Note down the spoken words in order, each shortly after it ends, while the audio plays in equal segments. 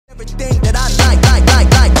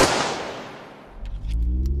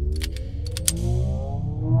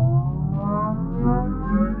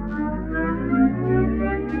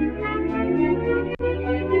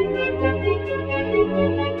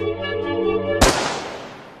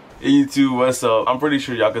Hey YouTube, what's up? I'm pretty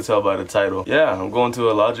sure y'all can tell by the title. Yeah, I'm going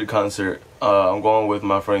to a Logic concert. I'm going with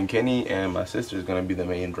my friend Kenny, and my sister's gonna be the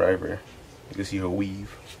main driver. You can see her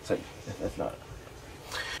weave. It's like, that's not.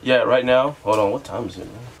 Yeah, right now, hold on, what time is it,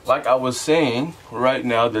 man? Like I was saying, right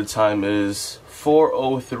now the time is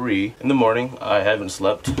 4:03 in the morning. I haven't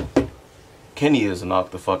slept. Kenny is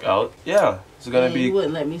knocked the fuck out. Yeah, it's gonna be. You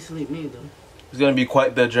wouldn't let me sleep neither. It's gonna be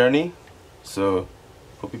quite the journey. So,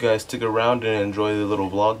 hope you guys stick around and enjoy the little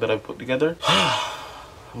vlog that I put together.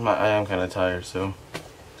 I am kind of tired, so.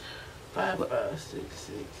 5, 5, 6,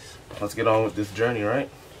 6. Let's get on with this journey, right?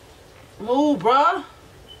 Move, bruh.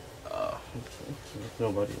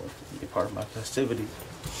 Nobody wants to be a part of my festivities.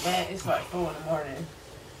 Man, it's like 4 in the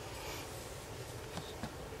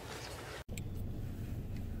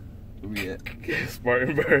morning. Yeah,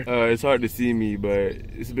 Spartanburg. It's hard to see me, but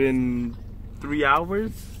it's been 3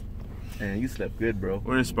 hours. And you slept good, bro.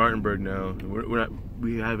 We're in Spartanburg now.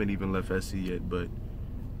 We haven't even left SC yet, but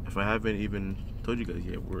if I haven't even told you guys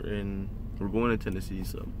yet, we're going to Tennessee,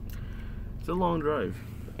 so it's a long drive,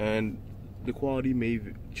 and the quality may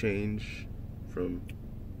change from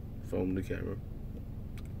phone to camera,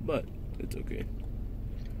 but it's okay.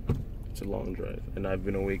 It's a long drive, and I've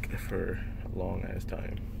been awake for a long ass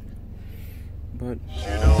time. But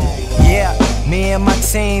yeah, me and my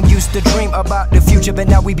team used to dream about the future, but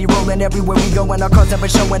now we be rolling everywhere we go, and our cars never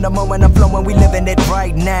showing the moment of flowing. We living it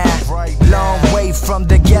right now. Long way from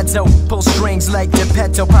the ghetto, pull strings like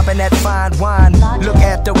Geppetto, popping that fine wine. Look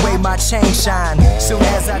at the way my chain shine. Soon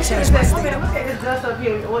as I change my state.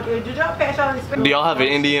 do y'all have an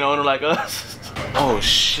Indian owner like us? Oh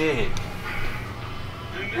shit!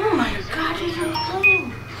 Oh my God, you're so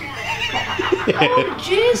clean. Oh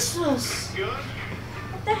Jesus!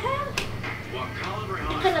 What the hell?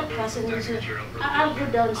 What kind of person is it? I'll go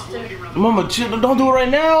downstairs. Mama, chill! Don't do it right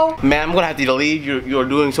now, man. I'm gonna have to leave. You're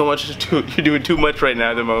doing so much. You're doing too much right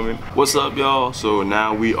now at the moment. What's up, y'all? So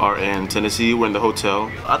now we are in Tennessee. We're in the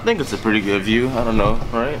hotel. I think it's a pretty good view. I don't know.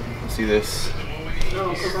 All right, let's see this. No,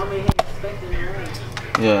 because I'm in here expecting rain.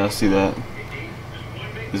 Yeah, I see that.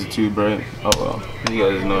 Is it too bright? Oh well. You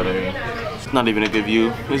guys know that. It's not even a good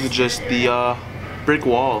view. This is just the brick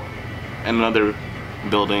wall and another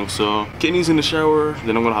building. So Kenny's in the shower,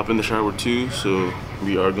 then I'm gonna hop in the shower too. So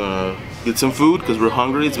we are gonna get some food because we're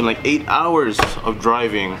hungry. It's been like 8 hours of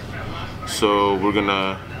driving, so we're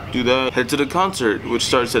gonna do that. Head to the concert, which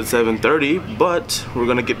starts at 7:30, but we're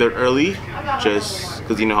gonna get there early just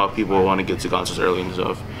because you know how people want to get to concerts early and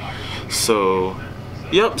stuff. So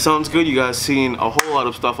yep, sounds good. You guys seen a whole lot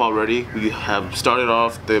of stuff already. We have started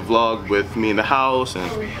off the vlog with me in the house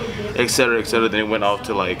and etc, etc. Then it went off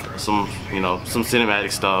to like some, you know, some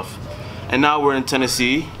cinematic stuff. And now we're in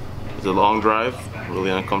Tennessee. It's a long drive, really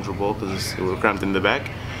uncomfortable because we're cramped in the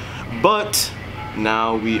back. But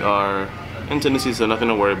now we are in Tennessee, so nothing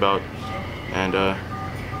to worry about. And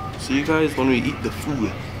see you guys when we eat the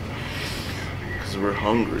food because we're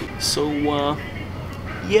hungry. So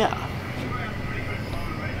yeah.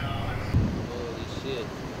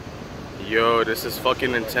 Yo, this is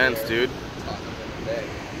fucking intense, dude.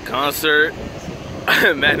 Concert,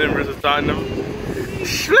 Madden vs. Tottenham.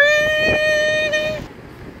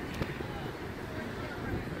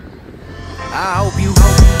 I hope you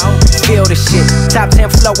feel this shit. Top 10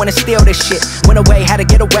 flow when it steal this shit. Went away, had to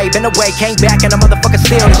get away, been away, came back, and a motherfucker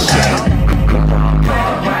steal this shit.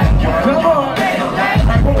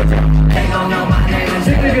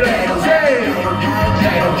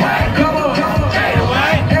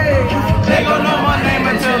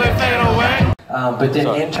 But then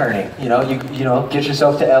interning, you know, get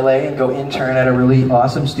yourself to LA and go intern at a really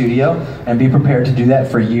awesome studio and be prepared to do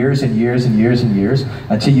that for years and years and years and years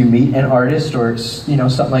until you meet an artist or, you know,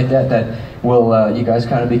 something like that that will, you guys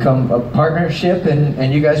kind of become a partnership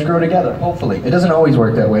and you guys grow together, hopefully. It doesn't always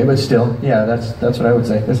work that way, but still, yeah, that's what I would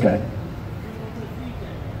say. This guy.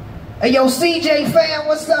 Hey, yo, CJ fam,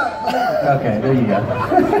 what's up? Okay, there you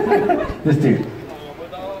go. This dude.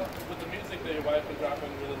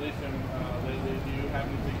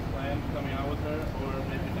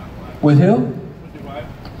 With who? With your wife.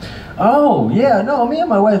 Oh, yeah, no, me and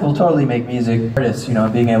my wife will totally make music. Artists, you know,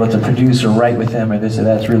 being able to produce or write with them or this or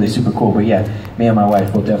that's really super cool. But yeah, me and my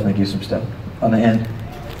wife will definitely do some stuff on the end.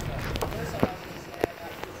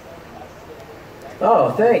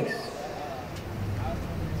 Oh, thanks.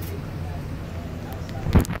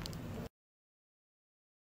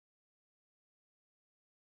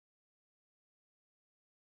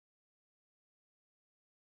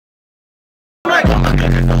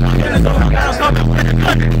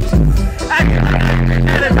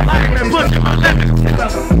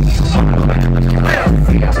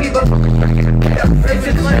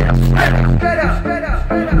 Oh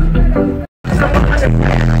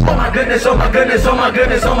my goodness, oh my goodness, oh my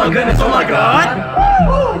goodness, oh my goodness, oh my God.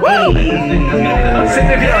 Woo! Sing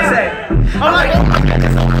it if you don't say. I'm like, oh my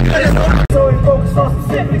goodness, oh my goodness, oh my goodness. So we focus on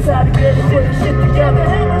specifics, how to get it, put the shit together.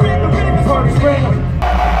 Party spring.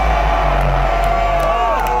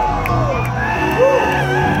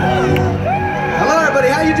 Hello everybody,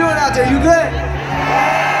 how you doing out there? You good?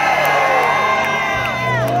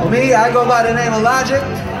 Well, me, I go by the name of Logic.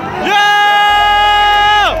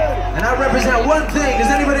 And I represent one thing. Does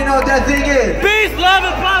anybody know what that thing is? Peace, love,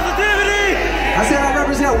 and positivity! I said I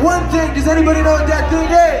represent one thing. Does anybody know what that thing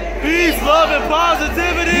is? Peace, love, and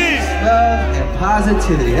positivity! Peace, love, and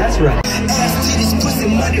positivity. That's right. Ass to this pussy,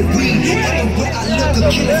 money, weed. Everywhere I look, a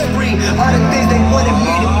killer spree. All the things they wanted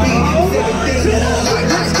me to be. Everything that I like.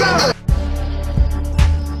 Let's go!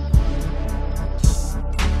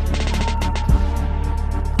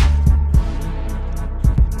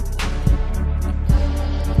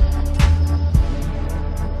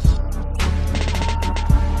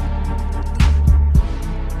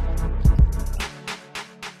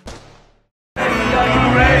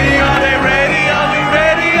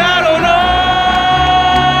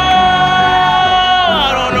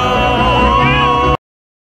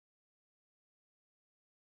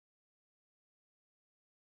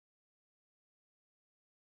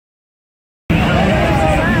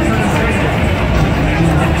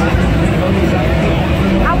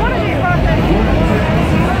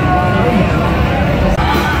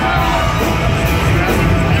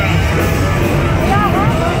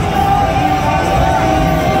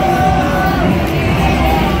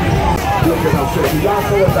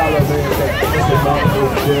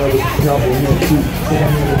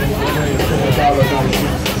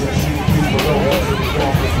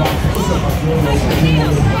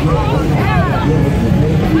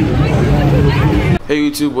 Hey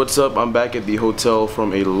YouTube, what's up? I'm back at the hotel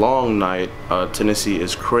from a long night. Tennessee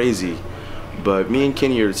is crazy, but me and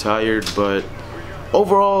Kenny are tired, but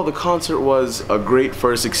overall the concert was a great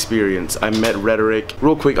first experience. I met Rhetoric.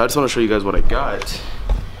 Real quick, I just want to show you guys what I got.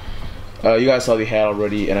 You guys saw the hat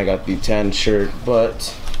already, and I got the tan shirt,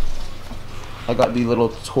 but I got the little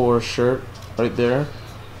tour shirt right there.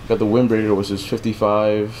 Got the windbreaker, which is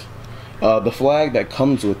 55. The flag that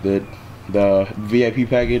comes with it, the VIP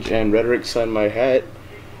package, and Rhetoric signed my hat,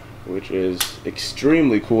 which is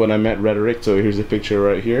extremely cool. And I met Rhetoric, so here's a picture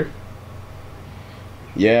right here.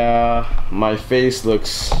 Yeah, my face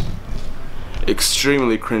looks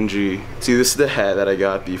extremely cringy. See, this is the hat that I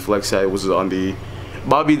got. The flex hat was on the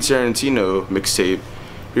Bobby Tarantino mixtape.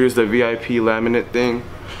 Here's the VIP laminate thing.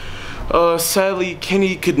 Sadly,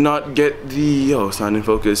 Kenny could not get the, oh, it's not in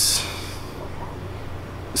focus.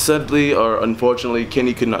 Sadly, or unfortunately,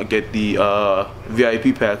 Kenny could not get the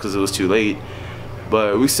VIP pack because it was too late.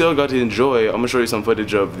 But we still got to enjoy. I'm gonna show you some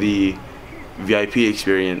footage of the VIP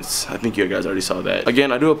experience. I think you guys already saw that.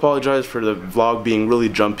 Again, I do apologize for the vlog being really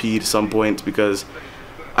jumpy to some points because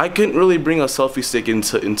I couldn't really bring a selfie stick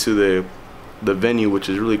into the venue, which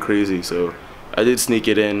is really crazy. So I did sneak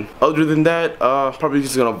it in. Other than that, probably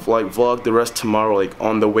just gonna like vlog the rest tomorrow, like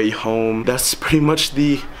on the way home. That's pretty much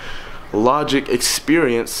the Logic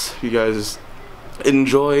experience. You guys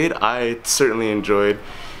enjoyed. I certainly enjoyed.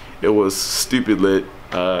 It was stupid lit.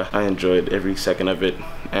 I enjoyed every second of it,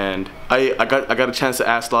 and I got a chance to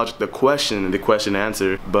ask Logic the question and the question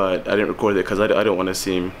answer, but I didn't record it because I don't want to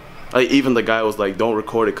seem like, even the guy was like, don't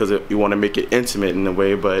record it because you want to make it intimate in a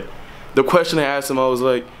way. But the question I asked him, I was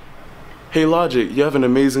like, hey Logic, you have an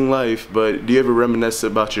amazing life, but do you ever reminisce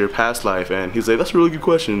about your past life? And he's like, that's a really good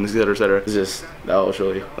question, etc, etc. It's just, that was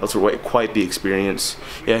quite the experience.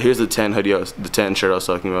 Yeah, here's the tan hoodie, the tan shirt I was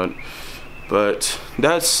talking about. But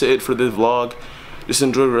that's it for this vlog. Just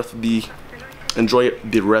enjoy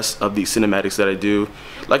the rest of the cinematics that I do.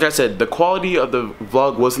 Like I said, the quality of the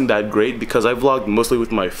vlog wasn't that great because I vlogged mostly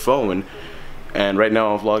with my phone, and right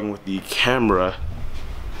now I'm vlogging with the camera,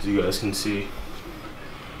 as you guys can see.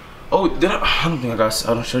 Oh, I don't think I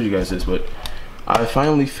don't show you guys this, but I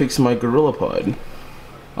finally fixed my GorillaPod.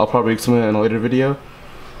 I'll probably explain it in a later video,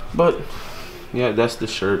 but yeah, that's the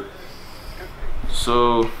shirt.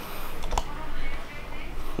 So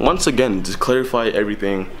once again, to clarify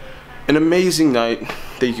everything, an amazing night.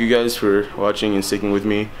 Thank you guys for watching and sticking with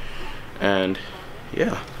me, and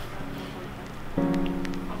yeah.